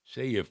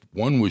Say if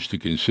one was to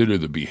consider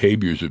the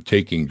behaviors of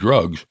taking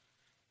drugs,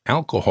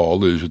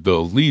 alcohol is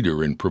the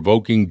leader in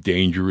provoking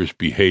dangerous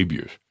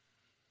behaviors.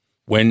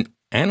 When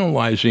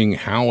analyzing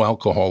how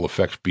alcohol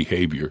affects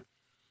behavior,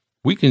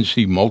 we can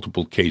see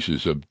multiple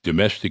cases of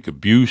domestic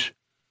abuse,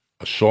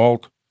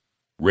 assault,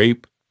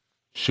 rape,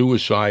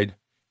 suicide,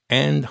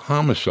 and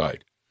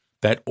homicide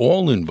that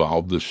all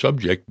involve the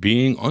subject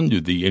being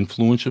under the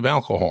influence of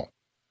alcohol.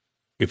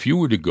 If you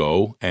were to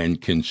go and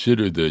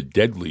consider the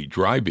deadly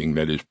driving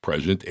that is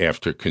present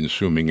after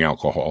consuming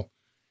alcohol,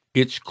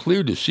 it's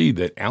clear to see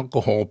that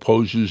alcohol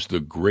poses the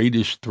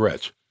greatest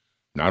threats,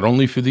 not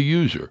only for the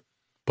user,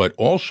 but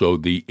also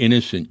the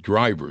innocent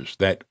drivers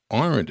that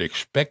aren't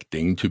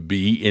expecting to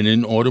be in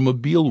an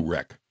automobile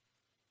wreck.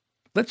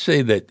 Let's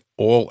say that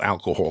all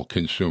alcohol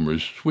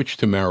consumers switch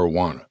to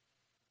marijuana.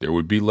 There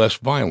would be less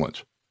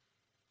violence.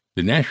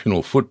 The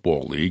National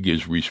Football League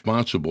is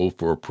responsible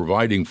for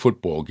providing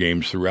football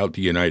games throughout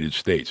the United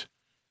States,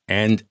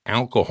 and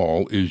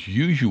alcohol is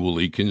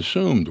usually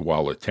consumed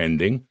while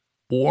attending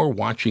or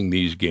watching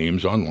these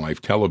games on live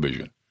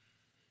television.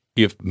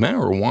 If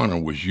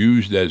marijuana was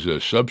used as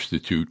a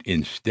substitute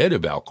instead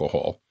of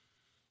alcohol,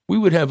 we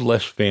would have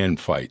less fan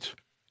fights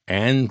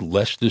and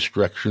less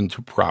destruction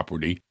to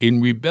property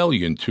in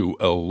rebellion to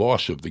a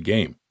loss of the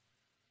game.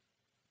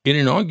 In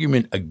an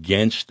argument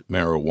against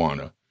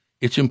marijuana,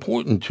 it's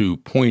important to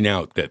point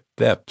out that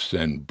thefts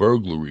and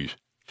burglaries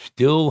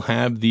still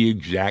have the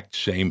exact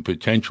same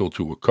potential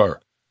to occur,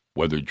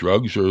 whether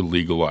drugs are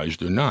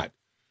legalized or not.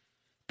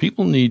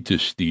 People need to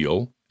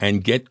steal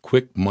and get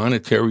quick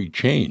monetary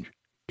change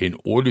in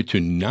order to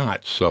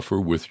not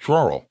suffer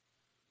withdrawal.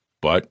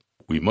 But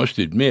we must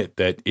admit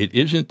that it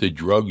isn't the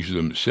drugs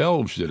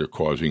themselves that are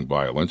causing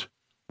violence.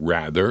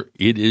 Rather,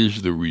 it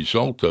is the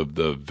result of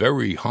the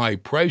very high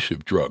price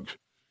of drugs.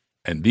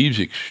 And these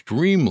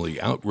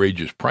extremely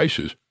outrageous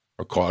prices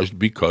are caused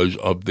because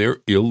of their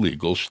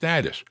illegal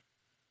status.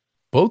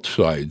 Both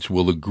sides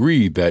will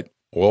agree that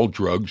all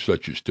drugs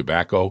such as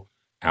tobacco,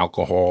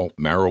 alcohol,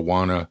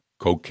 marijuana,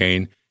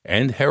 cocaine,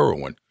 and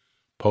heroin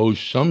pose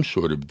some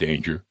sort of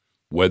danger,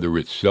 whether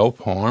it's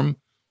self-harm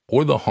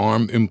or the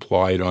harm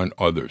implied on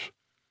others.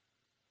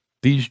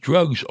 These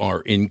drugs are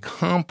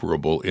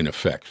incomparable in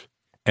effects,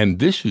 and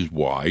this is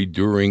why,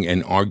 during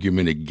an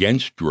argument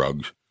against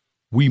drugs,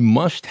 we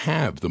must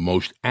have the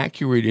most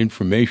accurate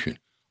information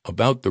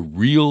about the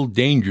real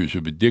dangers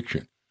of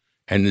addiction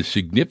and the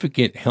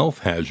significant health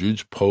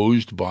hazards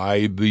posed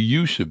by the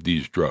use of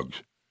these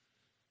drugs.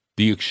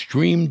 The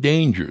extreme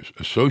dangers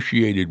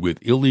associated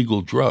with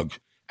illegal drugs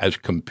as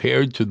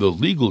compared to the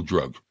legal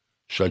drugs,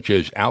 such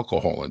as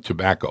alcohol and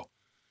tobacco.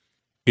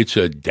 It's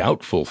a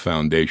doubtful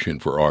foundation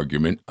for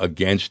argument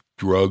against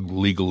drug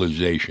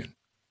legalization.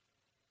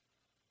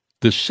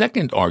 The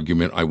second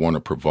argument I want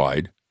to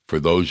provide for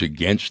those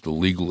against the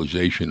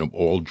legalization of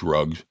all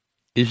drugs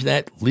is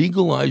that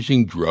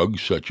legalizing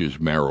drugs such as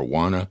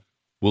marijuana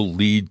will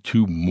lead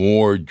to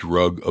more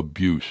drug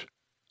abuse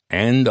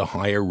and a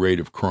higher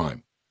rate of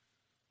crime.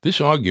 This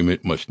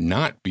argument must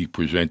not be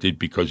presented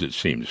because it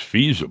seems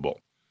feasible.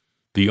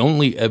 The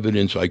only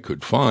evidence I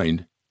could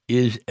find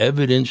is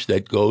evidence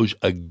that goes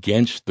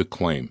against the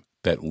claim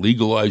that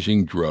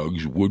legalizing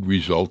drugs would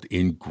result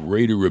in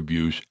greater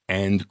abuse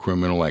and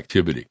criminal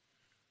activity.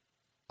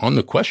 On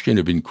the question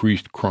of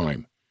increased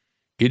crime,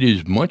 it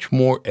is much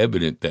more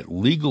evident that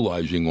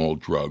legalizing all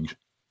drugs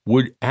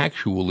would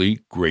actually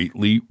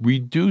greatly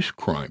reduce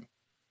crime.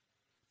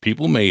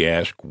 People may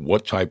ask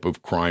what type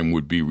of crime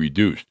would be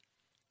reduced,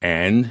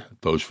 and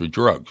those for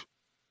drugs.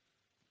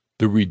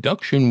 The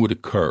reduction would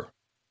occur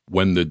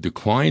when the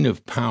decline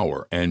of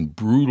power and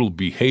brutal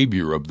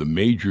behavior of the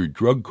major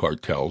drug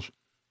cartels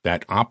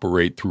that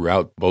operate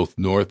throughout both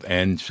North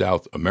and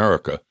South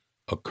America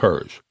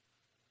occurs.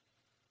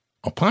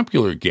 A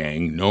popular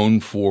gang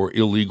known for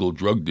illegal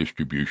drug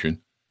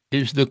distribution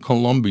is the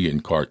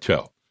Colombian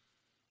cartel.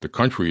 The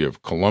country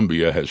of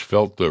Colombia has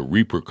felt the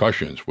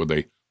repercussions with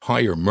a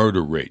higher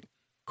murder rate,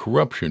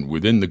 corruption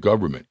within the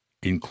government,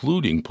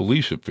 including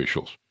police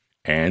officials,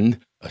 and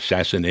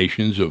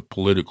assassinations of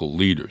political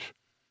leaders.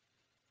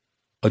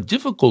 A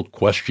difficult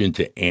question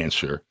to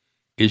answer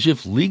is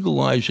if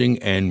legalizing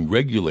and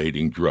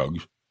regulating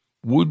drugs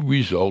would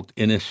result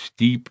in a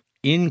steep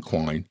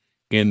incline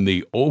in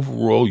the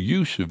overall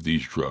use of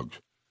these drugs.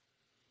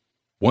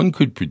 One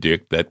could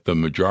predict that the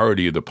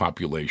majority of the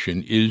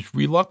population is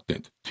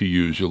reluctant to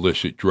use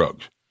illicit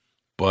drugs,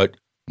 but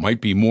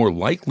might be more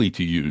likely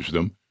to use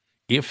them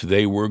if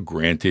they were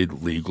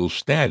granted legal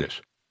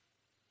status.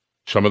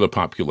 Some of the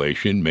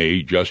population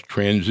may just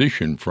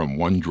transition from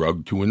one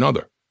drug to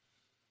another.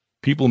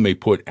 People may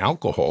put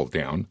alcohol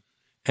down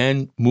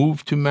and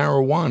move to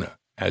marijuana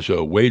as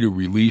a way to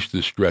release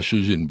the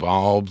stresses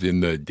involved in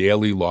the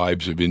daily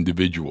lives of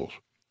individuals.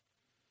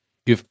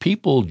 If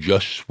people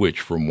just switch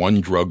from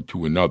one drug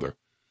to another,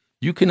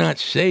 you cannot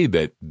say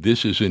that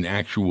this is an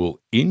actual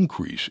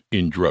increase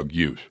in drug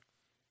use.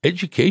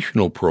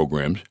 Educational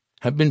programs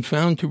have been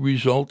found to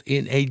result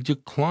in a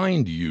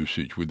declined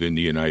usage within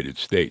the United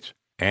States,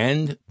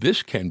 and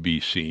this can be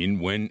seen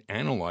when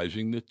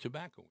analyzing the tobacco industry.